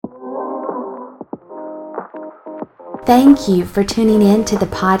Thank you for tuning in to the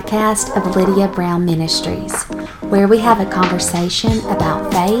podcast of Lydia Brown Ministries, where we have a conversation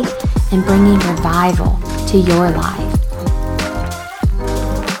about faith and bringing revival to your life.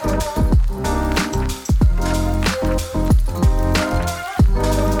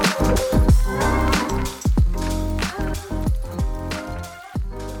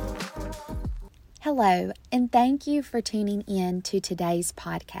 Hello, and thank you for tuning in to today's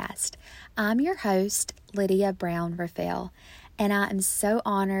podcast. I'm your host, Lydia Brown Raphael, and I am so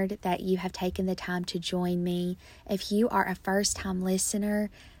honored that you have taken the time to join me. If you are a first-time listener,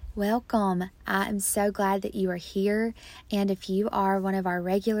 welcome. I am so glad that you are here, and if you are one of our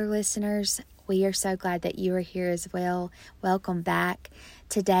regular listeners, we are so glad that you are here as well. Welcome back.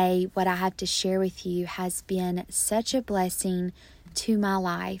 Today, what I have to share with you has been such a blessing to my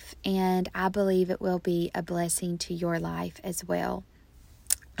life, and I believe it will be a blessing to your life as well.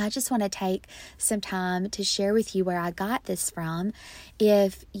 I just want to take some time to share with you where I got this from.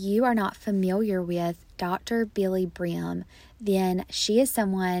 If you are not familiar with Dr. Billye Brim, then she is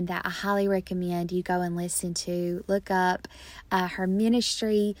someone that I highly recommend you go and listen to. Look up her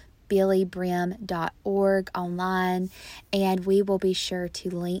ministry, BillyeBrim.org online, and we will be sure to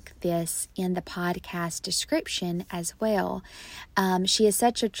link this in the podcast description as well. She is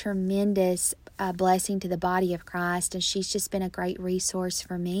such a tremendous blessing to the body of Christ, and she's just been a great resource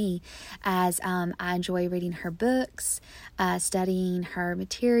for me as I enjoy reading her books, studying her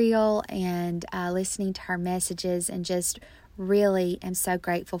material, and listening to her messages, and just really am so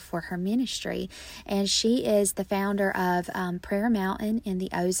grateful for her ministry. And she is the founder of Prayer Mountain in the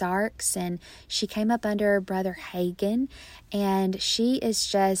Ozarks, and she came up under Brother Hagin, and she is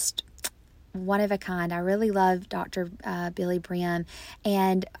just one of a kind. I really love Dr. Billye Brim,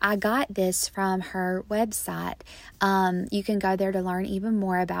 and I got this from her website. You can go there to learn even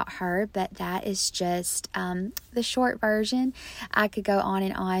more about her, but that is just the short version. I could go on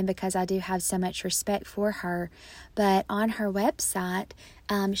and on because I do have so much respect for her, but on her website,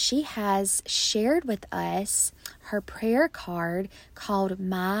 she has shared with us her prayer card called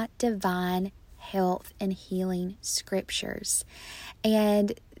My Divine Health and Healing Scriptures.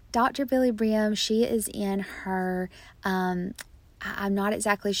 And Dr. Billye Brim, she is in her, I'm not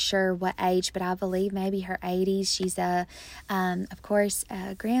exactly sure what age, but I believe maybe her 80s. She's of course,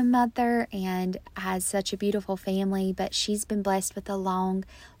 a grandmother and has such a beautiful family, but she's been blessed with a long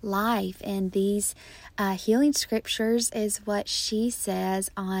life. And these healing scriptures is what she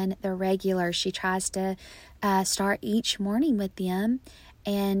says on the regular. She tries to start each morning with them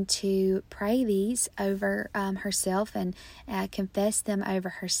and to pray these over herself and confess them over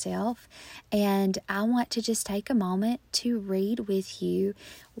herself. And I want to just take a moment to read with you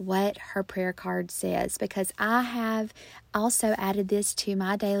what her prayer card says, because I have also added this to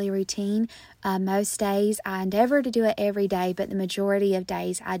my daily routine. Most days I endeavor to do it every day, but the majority of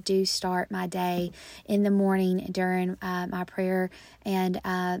days I do start my day in the morning during my prayer and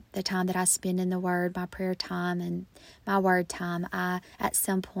the time that I spend in the Word, my prayer time and my word time. I at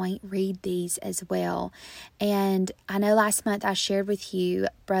some point read these as well. And I know last month I shared with you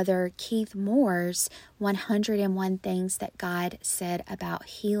Brother Keith Moore's 101 Things That God Said About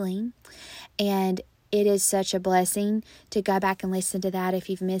Healing. And it is such a blessing to go back and listen to that if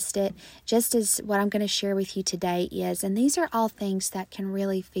you've missed it. Just as what I'm going to share with you today is, and these are all things that can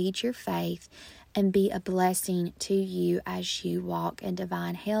really feed your faith and be a blessing to you as you walk in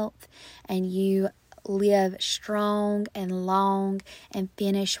divine health and you live strong and long and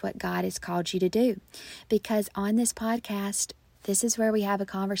finish what God has called you to do. Because on this podcast, this is where we have a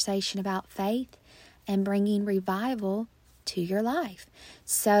conversation about faith and bringing revival to your life.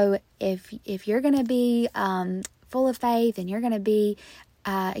 So if you're going to be full of faith and you're going to be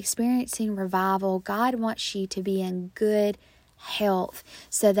experiencing revival, God wants you to be in good health,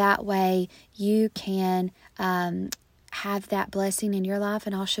 so that way you can have that blessing in your life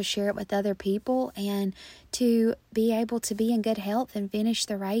and also share it with other people, and to be able to be in good health and finish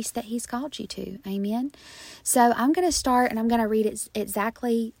the race that He's called you to. Amen. So I'm going to start, and I'm going to read it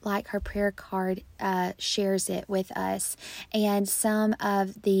exactly like her prayer card shares it with us. And some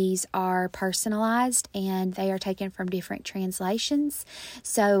of these are personalized, and they are taken from different translations.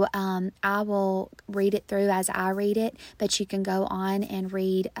 So I will read it through as I read it, but you can go on and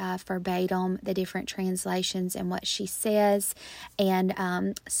read verbatim the different translations and what she says, and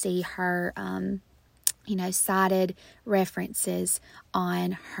see her cited references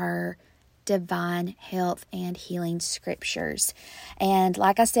on her divine health and healing scriptures. And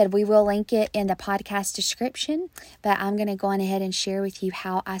like I said, we will link it in the podcast description, but I'm going to go on ahead and share with you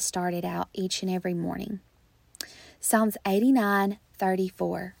how I started out each and every morning. Psalms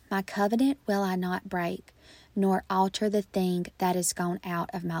 89:34. My covenant will I not break, nor alter the thing that is gone out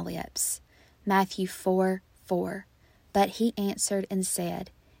of my lips. Matthew 4:4. But he answered and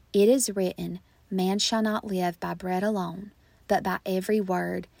said, It is written, Man shall not live by bread alone, but by every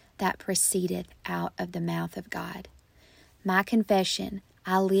word that proceedeth out of the mouth of God. My confession,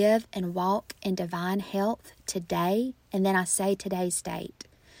 I live and walk in divine health today, and then I say today's date,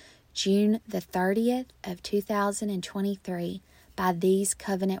 June the 30th of 2023, by these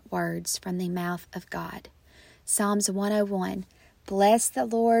covenant words from the mouth of God. Psalms 101. Bless the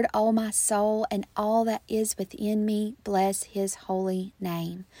Lord, O my soul, and all that is within me, bless his holy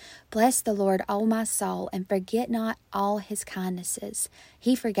name. Bless the Lord, O my soul, and forget not all his kindnesses.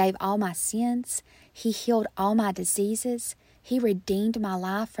 He forgave all my sins. He healed all my diseases. He redeemed my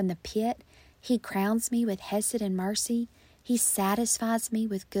life from the pit. He crowns me with hesed and mercy. He satisfies me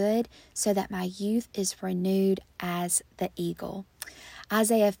with good, so that my youth is renewed as the eagle.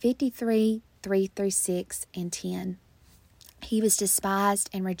 Isaiah 53, 3-6 and 10. He was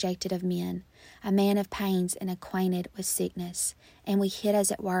despised and rejected of men, a man of pains and acquainted with sickness, and we hid as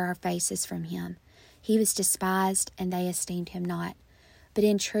it were our faces from him. He was despised, and they esteemed him not. But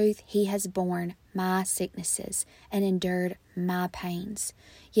in truth he has borne my sicknesses and endured my pains.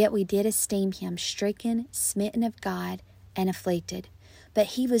 Yet we did esteem him stricken, smitten of God, and afflicted. But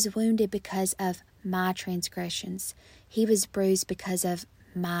he was wounded because of my transgressions. He was bruised because of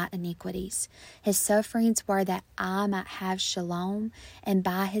my iniquities. His sufferings were that I might have shalom, and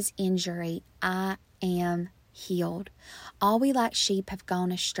by his injury I am healed. All we like sheep have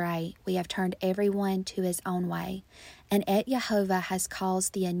gone astray. We have turned everyone to his own way. And Et Jehovah has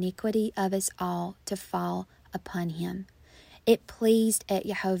caused the iniquity of us all to fall upon him. It pleased Et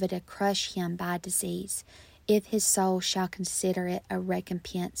Jehovah to crush him by disease, if his soul shall consider it a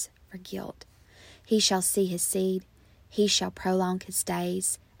recompense for guilt. He shall see his seed. He shall prolong his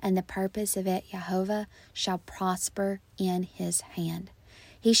days, and the purpose of Et Jehovah shall prosper in his hand.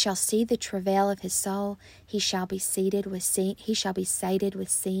 He shall see the travail of his soul. He shall be sated with seeing.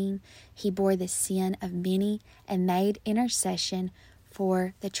 He bore the sin of many and made intercession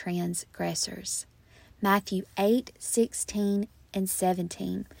for the transgressors. Matthew 8:16 and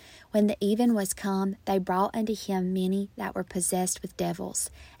 17. When the even was come, they brought unto him many that were possessed with devils,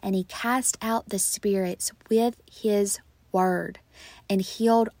 and he cast out the spirits with his word, and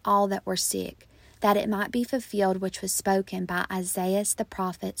healed all that were sick, that it might be fulfilled which was spoken by Isaiah the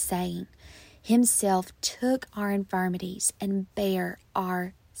prophet, saying, Himself took our infirmities and bare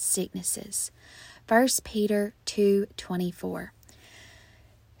our sicknesses. 1 Peter 2:24.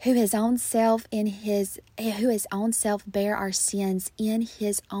 Who his own self bare our sins in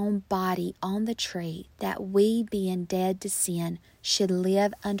his own body on the tree, that we, being dead to sin, should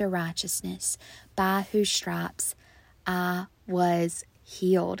live unto righteousness, by whose stripes I was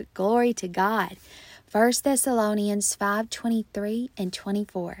healed. Glory to God. 1 Thessalonians 5:23 and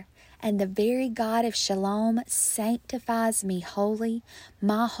 24. And the very God of shalom sanctifies me wholly,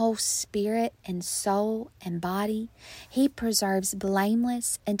 my whole spirit and soul and body. He preserves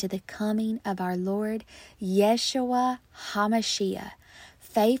blameless unto the coming of our Lord Yeshua HaMashiach.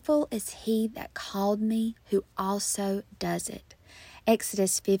 Faithful is he that called me, who also does it.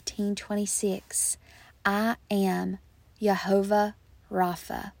 Exodus 15:26. I am Jehovah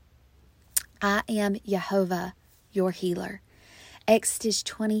Rapha. I am Jehovah, your healer. Exodus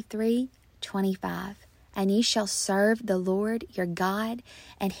 23:25. And ye shall serve the Lord your God,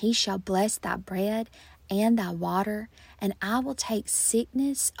 and he shall bless thy bread and thy water, and I will take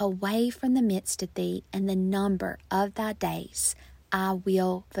sickness away from the midst of thee, and the number of thy days I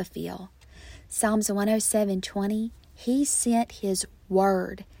will fulfill. Psalms 107:20. He sent his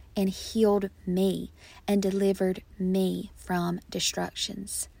word and healed me and delivered me from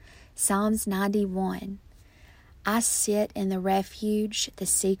destructions. Psalms 91. I sit in the refuge, the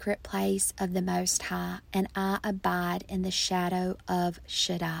secret place of the Most High, and I abide in the shadow of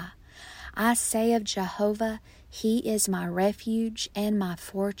Shaddai. I say of Jehovah, he is my refuge and my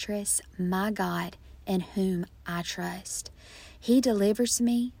fortress, my God, in whom I trust. He delivers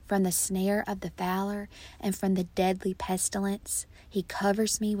me from the snare of the fowler and from the deadly pestilence. He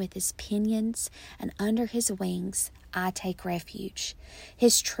covers me with his pinions, and under his wings I take refuge.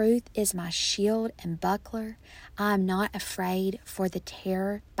 His truth is my shield and buckler. I am not afraid for the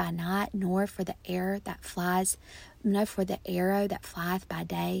terror by night, nor for the arrow that flieth by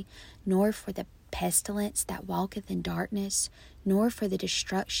day, nor for the pestilence that walketh in darkness, nor for the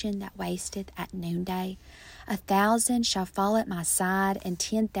destruction that wasteth at noonday. 1,000 shall fall at my side, and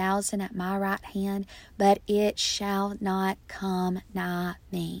 10,000 at my right hand, but it shall not come nigh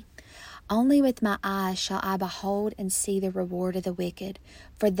me. Only with my eyes shall I behold and see the reward of the wicked.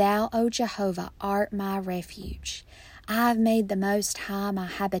 For thou, O Jehovah, art my refuge. I have made the Most High my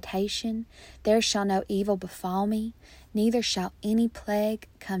habitation. There shall no evil befall me, neither shall any plague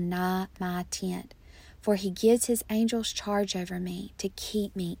come nigh my tent. For he gives his angels charge over me, to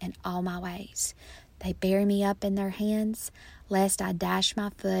keep me in all my ways. They bear me up in their hands, lest I dash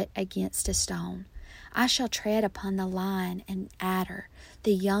my foot against a stone. I shall tread upon the lion and adder,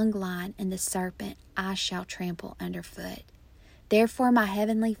 the young lion and the serpent I shall trample underfoot. Therefore my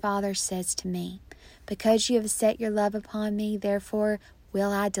heavenly Father says to me, because you have set your love upon me, therefore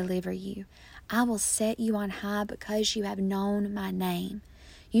will I deliver you. I will set you on high because you have known my name.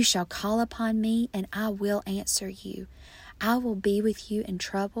 You shall call upon me, and I will answer you. I will be with you in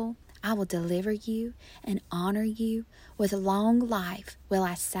trouble. I will deliver you and honor you. With long life will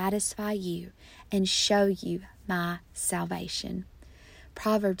I satisfy you and show you my salvation.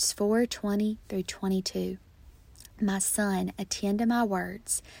 Proverbs 4:20 through 22. My son, attend to my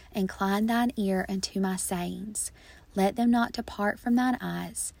words, incline thine ear unto my sayings. Let them not depart from thine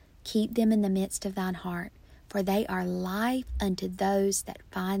eyes. Keep them in the midst of thine heart, for they are life unto those that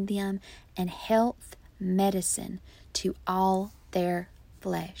find them, and health, medicine to all their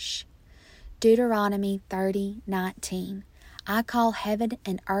flesh. Deuteronomy 30:19. I call heaven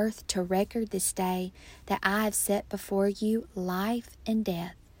and earth to record this day that I have set before you life and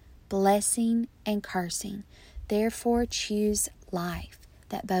death, blessing and cursing. Therefore choose life,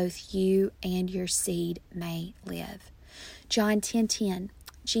 that both you and your seed may live. John 10:10.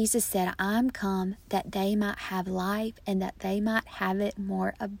 Jesus said, I am come that they might have life, and that they might have it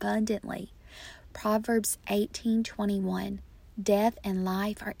more abundantly. Proverbs 18:21. Death and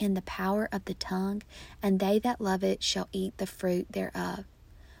life are in the power of the tongue, and they that love it shall eat the fruit thereof.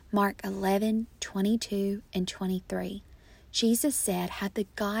 Mark 11:22 and 23. Jesus said, have the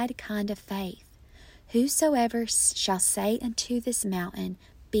God kind of faith. Whosoever shall say unto this mountain,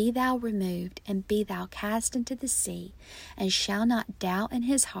 be thou removed, and be thou cast into the sea, and shall not doubt in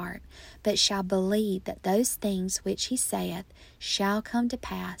his heart, but shall believe that those things which he saith shall come to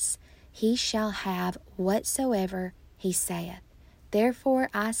pass, he shall have whatsoever he saith. Therefore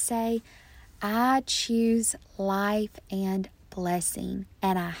I say, I choose life and blessing,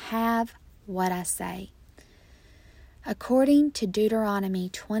 and I have what I say. According to Deuteronomy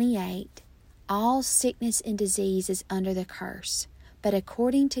 28, all sickness and disease is under the curse. But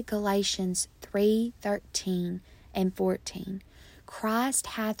according to Galatians 3:13 and 14, Christ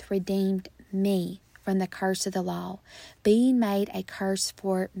hath redeemed me from the curse of the law, being made a curse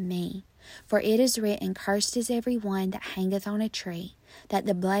for me. For it is written, cursed is every one that hangeth on a tree, that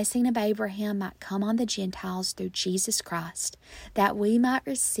the blessing of Abraham might come on the Gentiles through Jesus Christ, that we might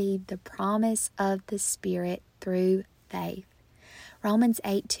receive the promise of the Spirit through faith. Romans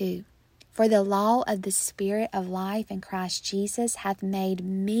 8:2. For the law of the Spirit of life in Christ Jesus hath made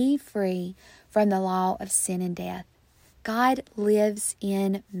me free from the law of sin and death. God lives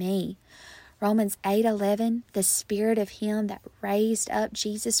in me. Romans 8:11, the Spirit of him that raised up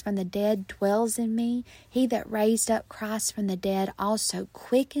Jesus from the dead dwells in me. He that raised up Christ from the dead also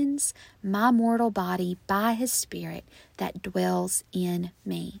quickens my mortal body by his Spirit that dwells in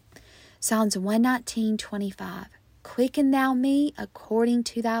me. Psalms 119:25, quicken thou me according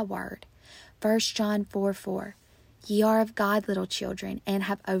to thy word. 1 John 4:4, ye are of God, little children, and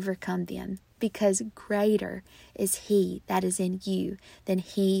have overcome them, because greater is he that is in you than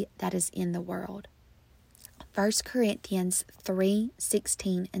he that is in the world. 1 Corinthians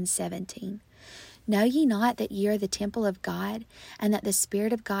 3:16 and 17. Know ye not that ye are the temple of God, and that the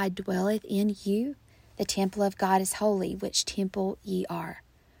Spirit of God dwelleth in you? The temple of God is holy, which temple ye are.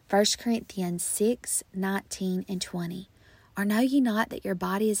 1 Corinthians 6:19 and 20. Or know ye not that your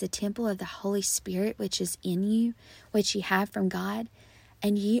body is a temple of the Holy Spirit which is in you, which ye have from God?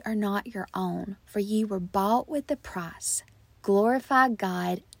 And ye are not your own, for ye were bought with a price. Glorify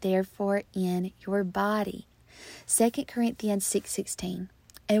God, therefore, in your body. 2 Corinthians 6:16.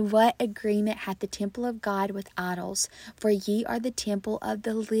 And what agreement hath the temple of God with idols? For ye are the temple of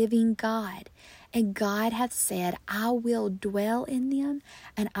the living God. And God hath said, I will dwell in them,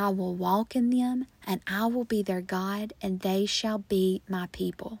 and I will walk in them, and I will be their God, and they shall be my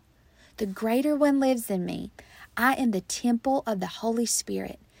people. The greater one lives in me. I am the temple of the Holy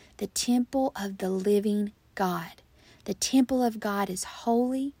Spirit, the temple of the living God. The temple of God is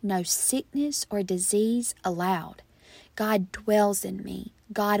holy, no sickness or disease allowed. God dwells in me.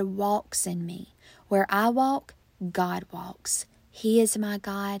 God walks in me. Where I walk, God walks. He is my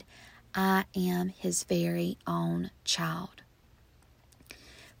God. I am his very own child.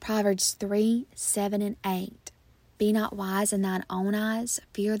 Proverbs 3:7 and 8. Be not wise in thine own eyes.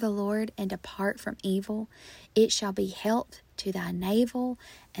 Fear the Lord and depart from evil. It shall be health to thy navel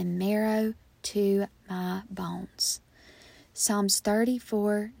and marrow to my bones. Psalms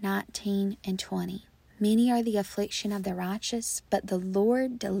 34, 19, and 20. Many are the affliction of the righteous, but the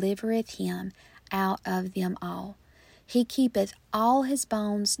Lord delivereth him out of them all. He keepeth all his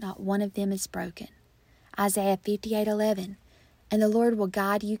bones, not one of them is broken. Isaiah 58:11. And the Lord will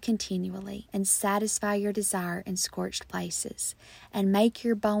guide you continually, and satisfy your desire in scorched places, and make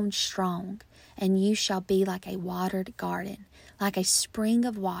your bones strong, and you shall be like a watered garden, like a spring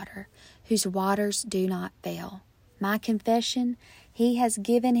of water, whose waters do not fail. My confession, He has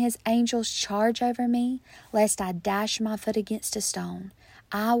given His angels charge over me, lest I dash my foot against a stone.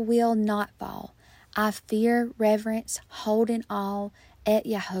 I will not fall. I fear, reverence, hold in awe at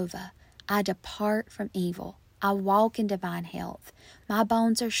Jehovah. I depart from evil. I walk in divine health. My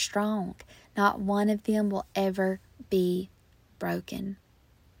bones are strong. Not one of them will ever be broken.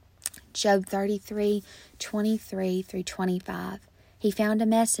 Job 33:23 through 25. He found a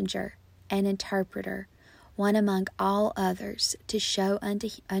messenger, an interpreter, one among all others, to show unto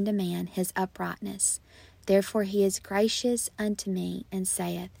man his uprightness. Therefore he is gracious unto me, and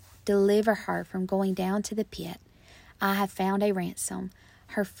saith, Deliver her from going down to the pit. I have found a ransom.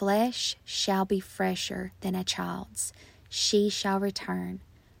 Her flesh shall be fresher than a child's. She shall return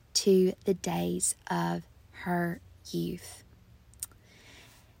to the days of her youth.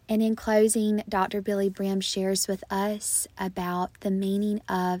 And in closing, Dr. Billy Brim shares with us about the meaning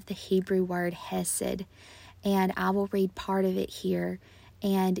of the Hebrew word hesed. And I will read part of it here,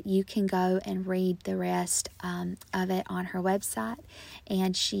 and you can go and read the rest of it on her website.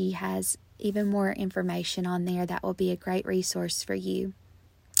 And she has even more information on there that will be a great resource for you.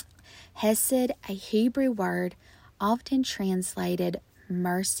 Hesed, a Hebrew word often translated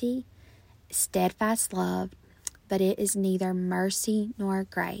mercy, steadfast love, but it is neither mercy nor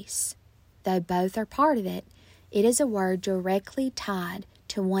grace. Though both are part of it, it is a word directly tied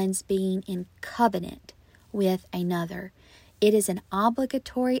to one's being in covenant with another. It is an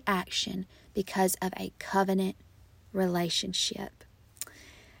obligatory action because of a covenant relationship.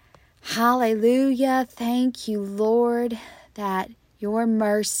 Hallelujah. Thank you, Lord, that your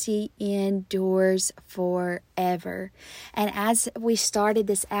mercy endures forever. And as we started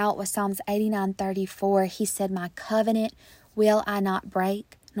this out with Psalms 89:34, he said, My covenant will I not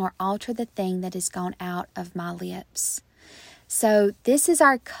break, nor alter the thing that is gone out of my lips. So this is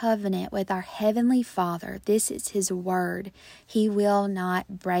our covenant with our Heavenly Father. This is His word. He will not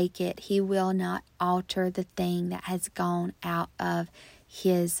break it. He will not alter the thing that has gone out of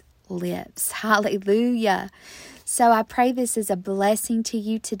His lips. Hallelujah. So I pray this is a blessing to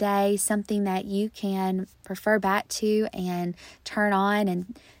you today, something that you can refer back to and turn on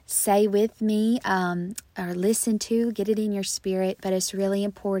and say with me or listen to, get it in your spirit. But it's really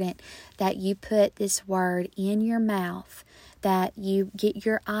important that you put this word in your mouth, that you get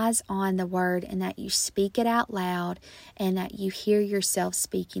your eyes on the word, and that you speak it out loud, and that you hear yourself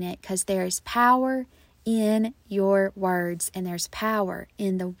speaking it, because there is power in your words, and there's power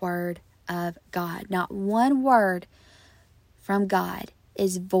in the word of God. Not one word from God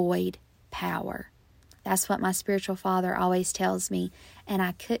is void power. That's what my spiritual father always tells me, and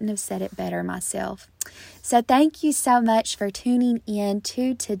I couldn't have said it better myself. So thank you so much for tuning in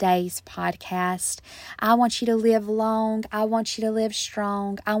to today's podcast. I want you to live long. I want you to live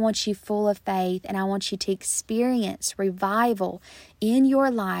strong. I want you full of faith, and I want you to experience revival in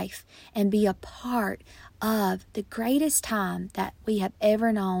your life and be a part of the greatest time that we have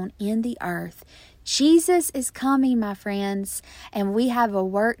ever known in the earth. Jesus is coming, my friends, and we have a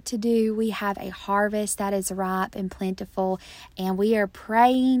work to do. We have a harvest that is ripe and plentiful, and we are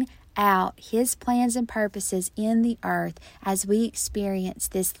praying out His plans and purposes in the earth as we experience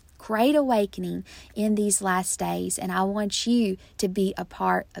this great awakening in these last days. And I want you to be a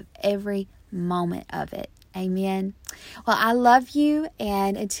part of every moment of it. Amen. Well, I love you,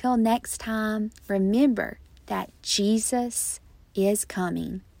 and until next time, remember that Jesus is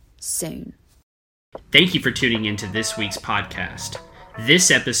coming soon. Thank you for tuning into this week's podcast.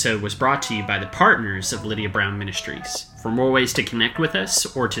 This episode was brought to you by the partners of Lydia Brown Ministries. For more ways to connect with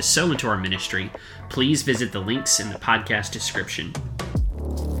us or to sow into our ministry, please visit the links in the podcast description.